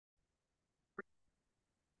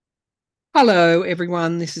Hello,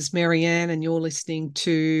 everyone. This is Marianne, and you're listening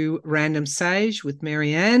to Random Sage with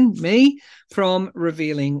Marianne, me from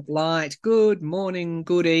Revealing Light. Good morning,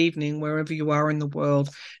 good evening, wherever you are in the world.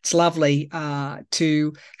 It's lovely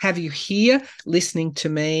to have you here listening to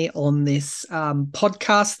me on this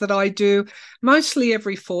podcast that I do, mostly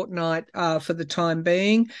every fortnight for the time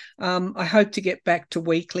being. I hope to get back to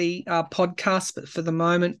weekly podcasts, but for the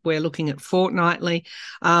moment, we're looking at fortnightly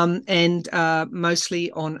and mostly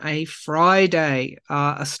on a Friday,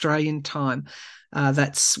 Australian time.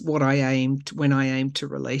 That's what I aimed when I aim to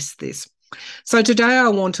release this. So today I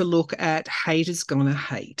want to look at Haters Gonna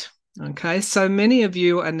Hate. Okay, so many of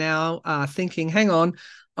you are now thinking, hang on,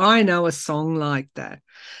 I know a song like that.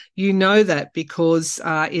 You know that because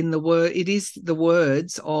it is the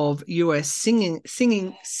words of US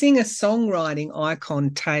singer-songwriting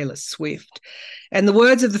icon Taylor Swift. And the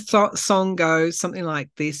words of the song go something like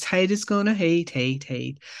this: haters gonna hate, hate,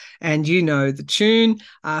 hate. And you know the tune,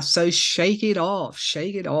 so shake it off,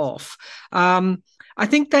 shake it off. I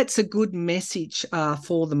think that's a good message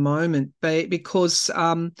for the moment, because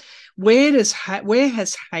where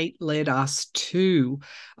has hate led us to?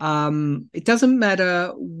 It doesn't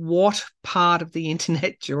matter what part of the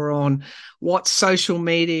internet you're on, what social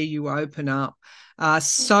media you open up.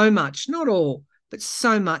 So much, not all, but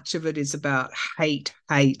so much of it is about hate,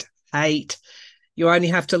 hate, hate. You only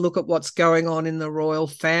have to look at what's going on in the royal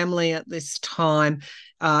family at this time.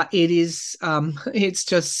 It's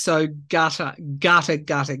just so gutter, gutter,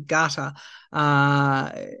 gutter, gutter,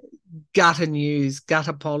 uh, gutter news,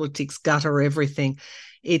 gutter politics, gutter everything.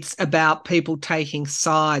 It's about people taking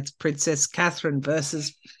sides. Princess Catherine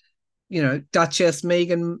versus, Duchess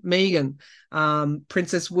Meghan,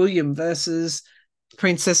 Princess William versus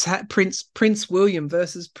Prince William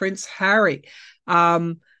versus Prince Harry.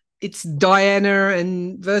 It's Diana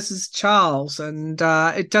and versus Charles, and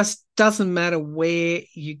it just doesn't matter where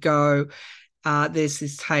you go. There's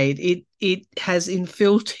this hate. It has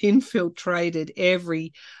infiltrated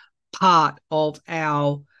every part of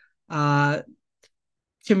our uh,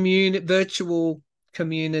 virtual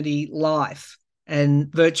community life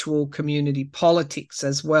and virtual community politics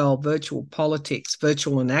as well. Virtual politics,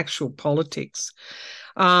 virtual and actual politics.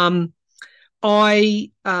 Um,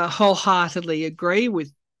 I wholeheartedly agree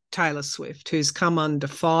with Taylor Swift, who's come under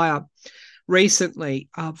fire recently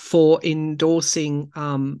for endorsing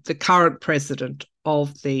the current president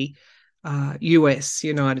of the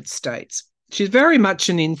United States. She's very much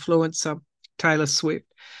an influencer, Taylor Swift,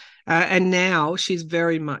 and now she's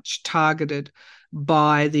very much targeted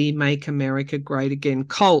by the Make America Great Again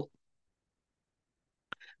cult.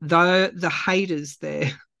 Though the haters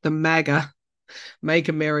there, the MAGA, Make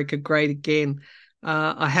America Great Again,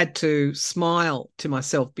 I had to smile to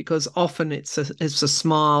myself because often it's a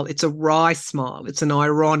smile, it's a wry smile, it's an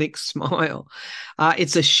ironic smile,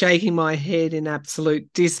 it's a shaking my head in absolute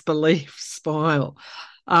disbelief smile.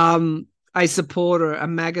 A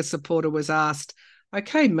MAGA supporter, was asked,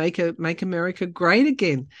 "Okay, make America great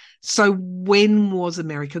again. So when was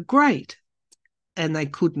America great?" And I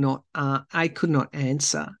could not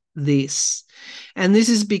answer this, and this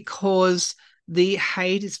is because the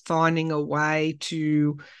hate is finding a way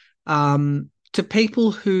to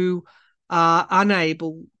people who are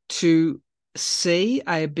unable to see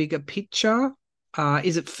a bigger picture.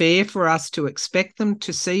 Is it fair for us to expect them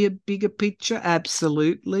to see a bigger picture?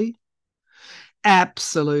 Absolutely,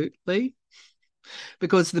 absolutely,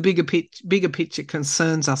 because the bigger picture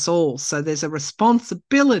concerns us all. So there's a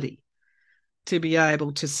responsibility to be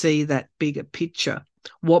able to see that bigger picture.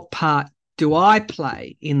 What part do I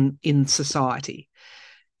play in society?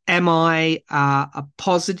 Am I a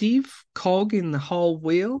positive cog in the whole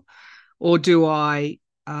wheel, or do I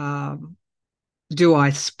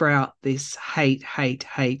sprout this hate, hate,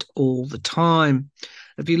 hate all the time?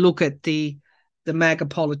 If you look at the MAGA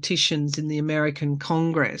politicians in the American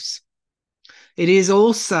Congress, it is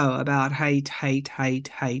also about hate, hate, hate,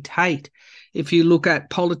 hate, hate. If you look at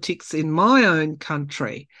politics in my own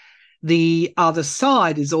country, the other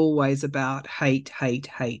side is always about hate, hate,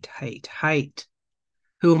 hate, hate, hate.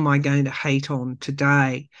 Who am I going to hate on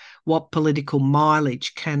today? What political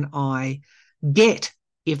mileage can I get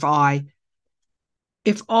if I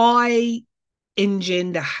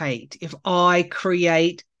engender hate, if I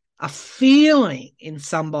create a feeling in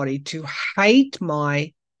somebody to hate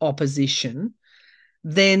my opposition,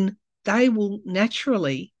 then they will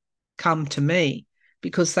naturally come to me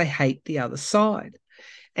because they hate the other side.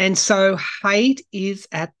 And so hate is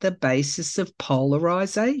at the basis of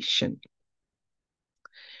polarization.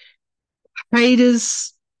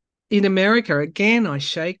 Haters in America, again, I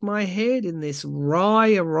shake my head in this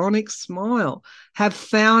wry, ironic smile, have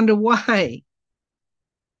found a way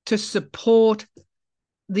to support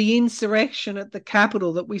the insurrection at the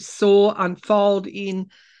Capitol that we saw unfold in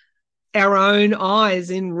our own eyes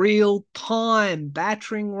in real time,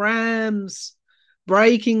 battering rams,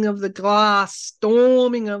 breaking of the glass,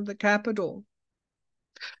 storming of the Capitol.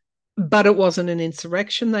 But it wasn't an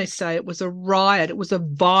insurrection, they say. It was a riot. It was a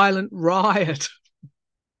violent riot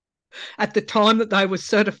at the time that they were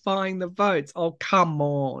certifying the votes. Oh, come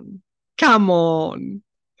on. Come on.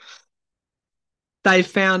 They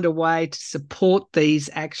found a way to support these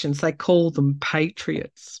actions. They call them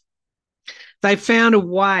patriots. They found a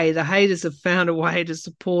way, the haters have found a way to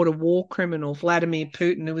support a war criminal, Vladimir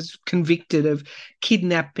Putin, who was convicted of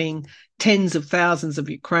kidnapping tens of thousands of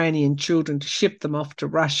Ukrainian children to ship them off to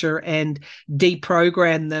Russia and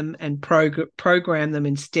deprogram them and program them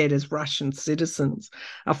instead as Russian citizens,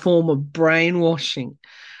 a form of brainwashing.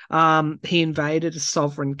 He invaded a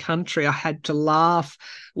sovereign country. I had to laugh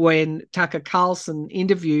when Tucker Carlson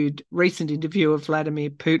recent interview of Vladimir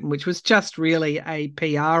Putin, which was just really a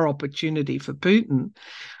PR opportunity for Putin.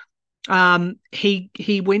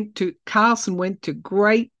 Carlson went to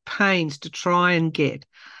great pains to try and get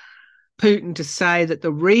Putin to say that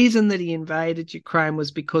the reason that he invaded Ukraine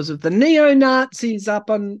was because of the neo-Nazis up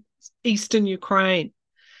on eastern Ukraine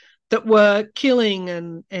that were killing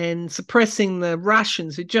and suppressing the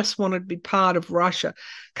Russians who just wanted to be part of Russia.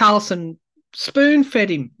 Carlson spoon-fed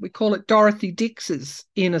him. We call it Dorothy Dix's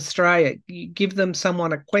in Australia. You give them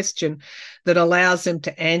someone a question that allows them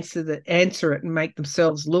to answer it and make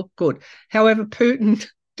themselves look good. However, Putin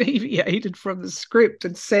deviated from the script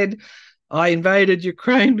and said, I invaded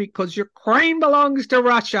Ukraine because Ukraine belongs to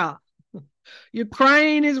Russia.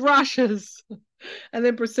 Ukraine is Russia's. And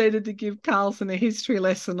then proceeded to give Carlson a history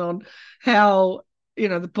lesson on how,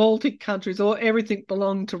 the Baltic countries or everything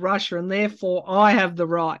belonged to Russia, and therefore I have the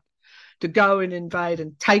right to go and invade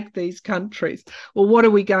and take these countries. Well, what are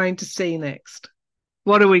we going to see next?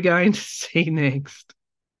 What are we going to see next?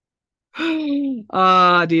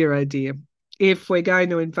 Oh, dear, oh, dear. If we're going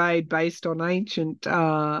to invade based on ancient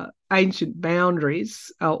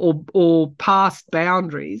boundaries or past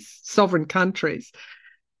boundaries, sovereign countries,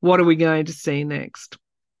 what are we going to see next?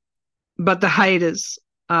 But the haters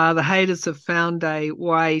have found a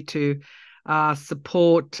way to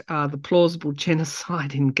support the plausible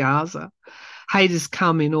genocide in Gaza. Haters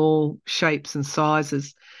come in all shapes and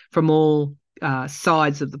sizes from all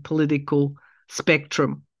sides of the political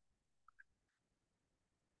spectrum.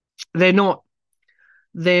 They're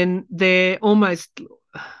almost,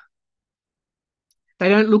 they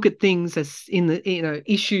don't look at things as in the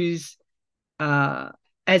issues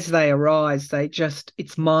as they arise.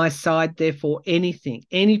 It's my side, therefore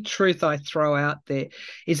any truth I throw out there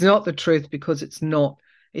is not the truth because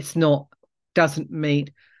doesn't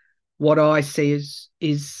meet what I see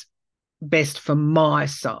is best for my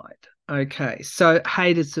side. Okay, so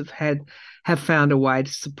haters have found a way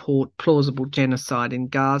to support plausible genocide in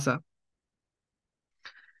Gaza.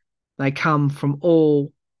 They come from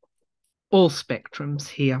all spectrums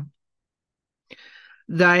here.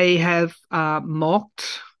 They have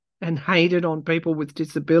mocked and hated on people with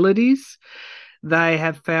disabilities. They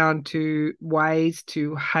have found ways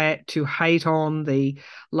to hate on the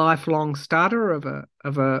lifelong stutter of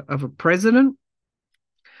a president.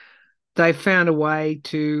 They found a way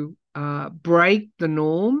to break the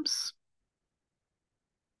norms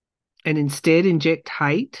and instead inject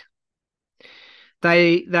hate.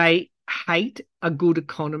 They hate a good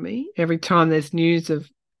economy. Every time there's news of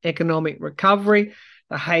economic recovery,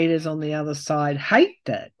 the haters on the other side hate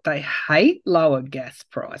that. They hate lower gas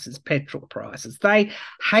prices, petrol prices. They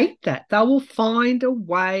hate that. They will find a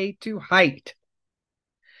way to hate.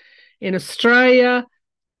 In Australia,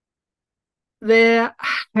 they're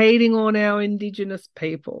hating on our Indigenous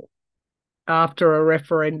people after a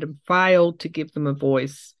referendum failed to give them a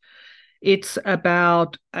voice. It's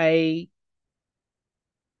about a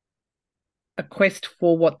quest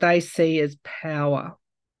for what they see as power.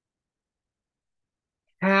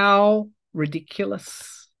 How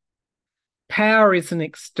ridiculous. Power isn't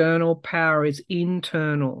external, power is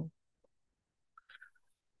internal.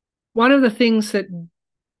 One of the things that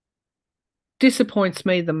disappoints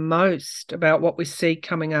me the most about what we see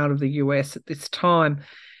coming out of the US at this time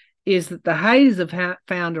is that the haters have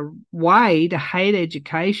found a way to hate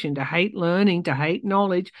education, to hate learning, to hate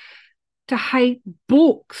knowledge, to hate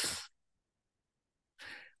books.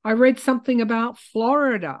 I read something about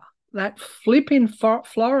Florida. That flip in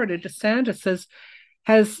Florida, DeSantis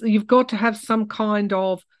you've got to have some kind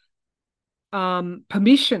of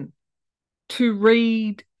permission to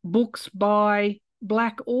read books by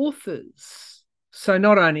Black authors. So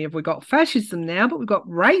not only have we got fascism now, but we've got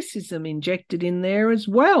racism injected in there as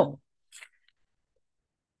well.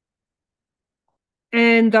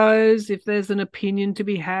 And those, if there's an opinion to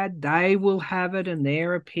be had, they will have it, and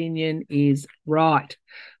their opinion is right.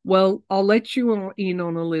 Well, I'll let you in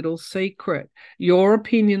on a little secret. Your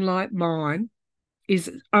opinion, like mine, is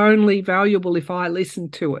only valuable if I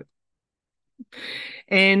listen to it.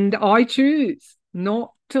 And I choose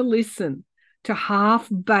not to listen to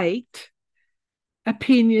half-baked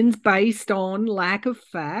opinions based on lack of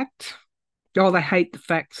fact. Oh, they hate the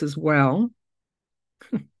facts as well.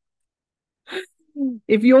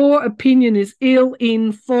 If your opinion is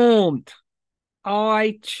ill-informed,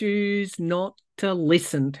 I choose not to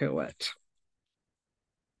listen to it.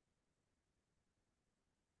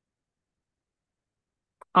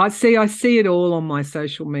 I see it all on my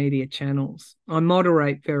social media channels. I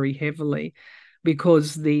moderate very heavily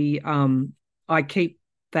because I keep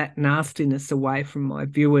that nastiness away from my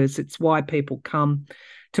viewers. It's why people come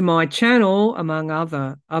to my channel, among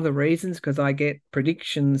other reasons, because I get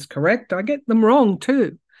predictions correct. I get them wrong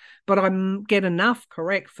too, but I get enough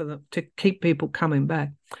correct for them to keep people coming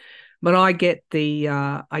back. But I get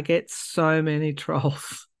so many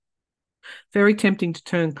trolls. Very tempting to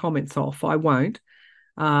turn comments off. I won't.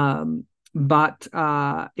 But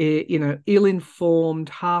ill-informed,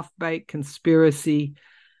 half-baked conspiracy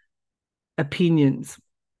opinions,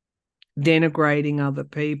 denigrating other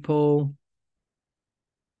people.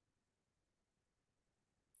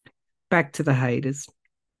 Back to the haters.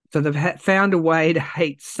 So they've found a way to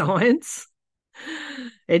hate science,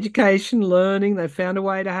 education, learning. They found a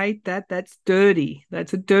way to hate that. That's dirty.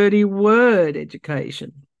 That's a dirty word,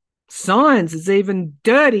 education. Science is even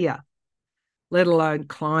dirtier, let alone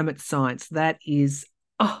climate science. That is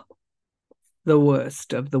the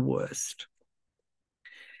worst of the worst.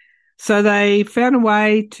 So they found a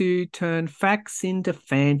way to turn facts into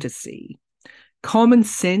fantasy, common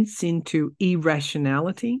sense into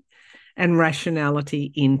irrationality, and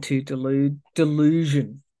rationality into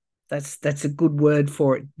delusion. That's a good word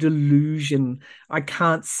for it, delusion. I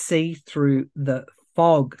can't see through the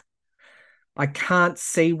fog. I can't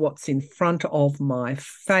see what's in front of my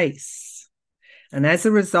face. And as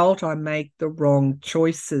a result, I make the wrong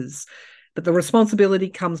choices. But the responsibility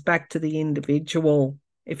comes back to the individual.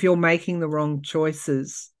 If you're making the wrong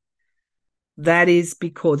choices, that is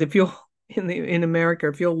because if you're in America,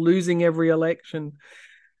 if you're losing every election,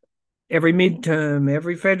 every midterm,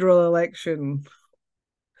 every federal election,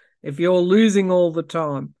 if you're losing all the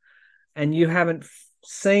time and you haven't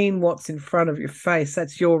seen what's in front of your face,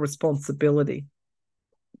 that's your responsibility.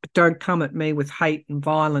 But don't come at me with hate and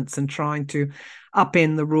violence and trying to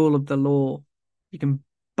upend the rule of the law. You can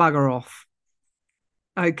bugger off.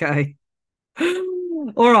 Okay.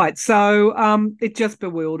 All right. So it just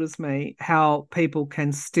bewilders me how people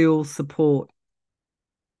can still support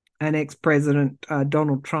an ex-president,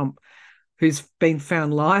 Donald Trump, who's been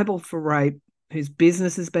found liable for rape, whose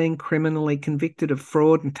business has been criminally convicted of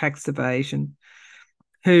fraud and tax evasion,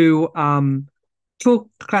 who took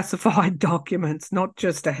classified documents, not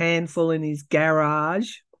just a handful in his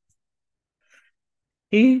garage.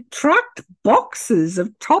 He trucked boxes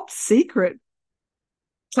of top secret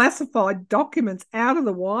classified documents out of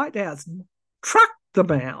the White House, trucked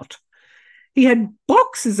them out. He had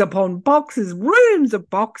boxes upon boxes, rooms of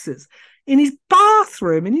boxes in his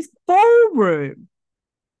bathroom, in his ballroom,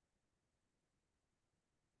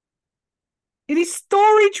 in his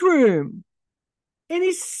storage room, in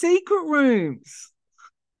his secret rooms.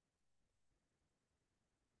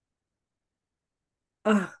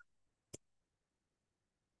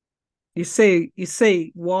 You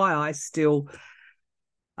see why I still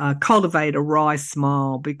cultivate a wry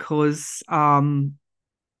smile, because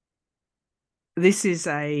this is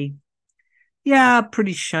a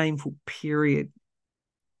pretty shameful period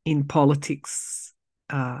in politics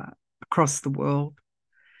across the world,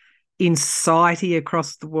 in society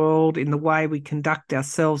across the world, in the way we conduct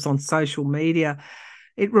ourselves on social media.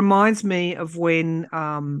 It reminds me of when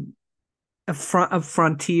of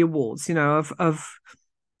frontier wars,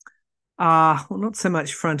 well, not so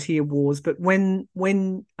much frontier wars, but when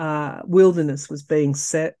wilderness was being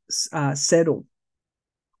settled,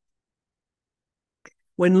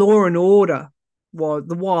 when law and order was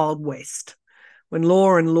the Wild West, when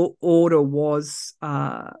law and order was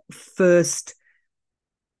first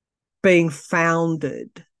being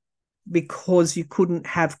founded, because you couldn't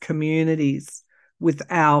have communities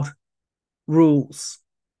without rules.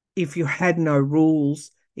 If you had no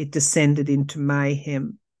rules, it descended into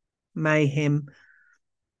mayhem.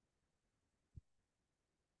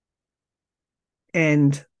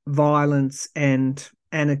 And violence and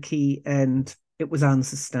anarchy, and it was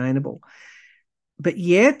unsustainable. But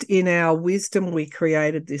yet, in our wisdom, we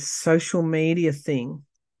created this social media thing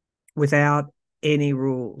without any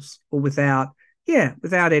rules, or without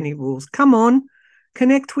any rules. Come on,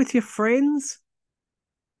 connect with your friends.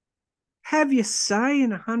 Have your say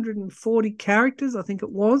in 140 characters, I think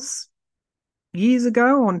it was, years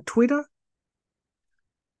ago on Twitter.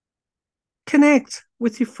 Connect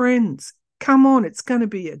with your friends. Come on, it's going to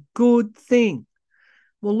be a good thing.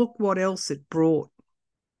 Well, look what else it brought.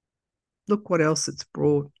 Look what else it's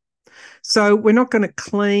brought. So we're not going to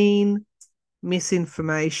clean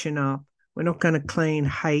misinformation up. We're not going to clean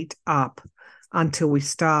hate up until we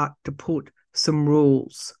start to put some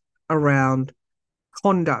rules around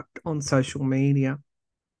conduct on social media.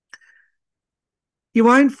 You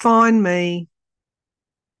won't find me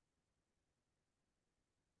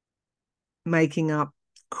making up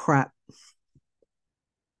crap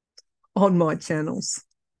on my channels.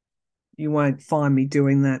 You won't find me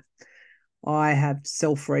doing that. I have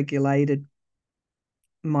self-regulated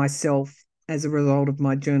myself as a result of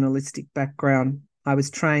my journalistic background. I was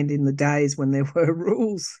trained in the days when there were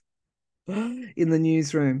rules in the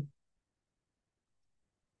newsroom.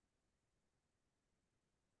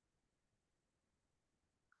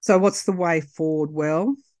 So what's the way forward?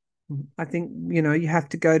 Well, I think, you have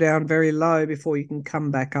to go down very low before you can come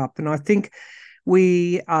back up. And I think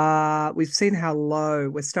we've seen how low,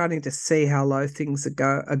 we're starting to see how low things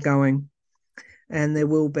are going. And there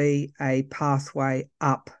will be a pathway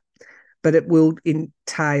up, but it will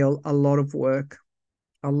entail a lot of work,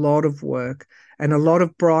 and a lot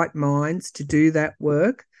of bright minds to do that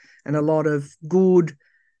work, and a lot of good,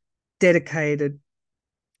 dedicated,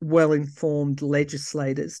 well-informed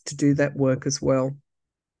legislators to do that work as well.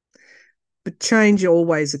 But change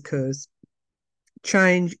always occurs.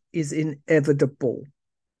 Change is inevitable.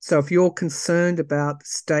 So if you're concerned about the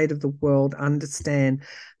state of the world, understand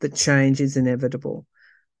that change is inevitable.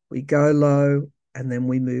 We go low and then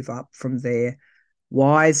we move up from there,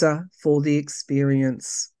 wiser for the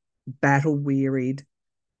experience, battle-wearied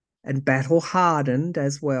and battle-hardened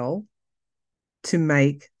as well, to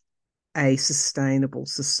make a sustainable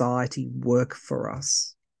society work for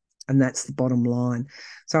us. And that's the bottom line.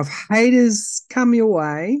 So if haters come your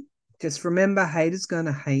way, just remember, haters going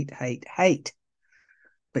to hate, hate, hate.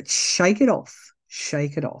 But shake it off.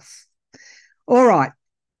 Shake it off. All right.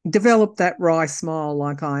 Develop that wry smile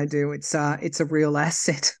like I do. It's a real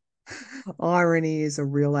asset. Irony is a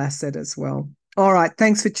real asset as well. All right.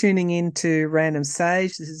 Thanks for tuning in to Random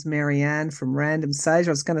Sage. This is Marianne from Random Sage.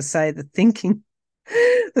 I was going to say the thinking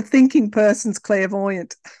person's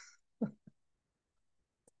clairvoyant.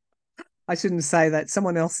 I shouldn't say that.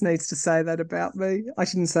 Someone else needs to say that about me. I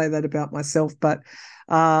shouldn't say that about myself, but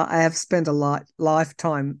I have spent a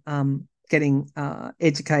lifetime getting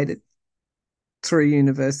educated through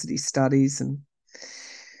university studies, and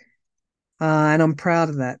I'm proud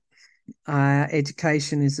of that.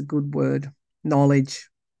 Education is a good word. Knowledge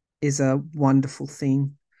is a wonderful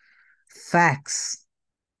thing. Facts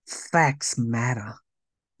matter.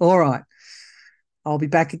 All right. I'll be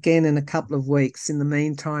back again in a couple of weeks. In the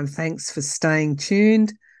meantime, thanks for staying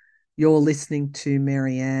tuned. You're listening to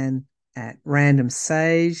Marianne at Random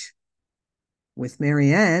Sage with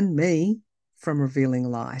Marianne, me, from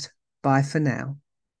Revealing Light. Bye for now.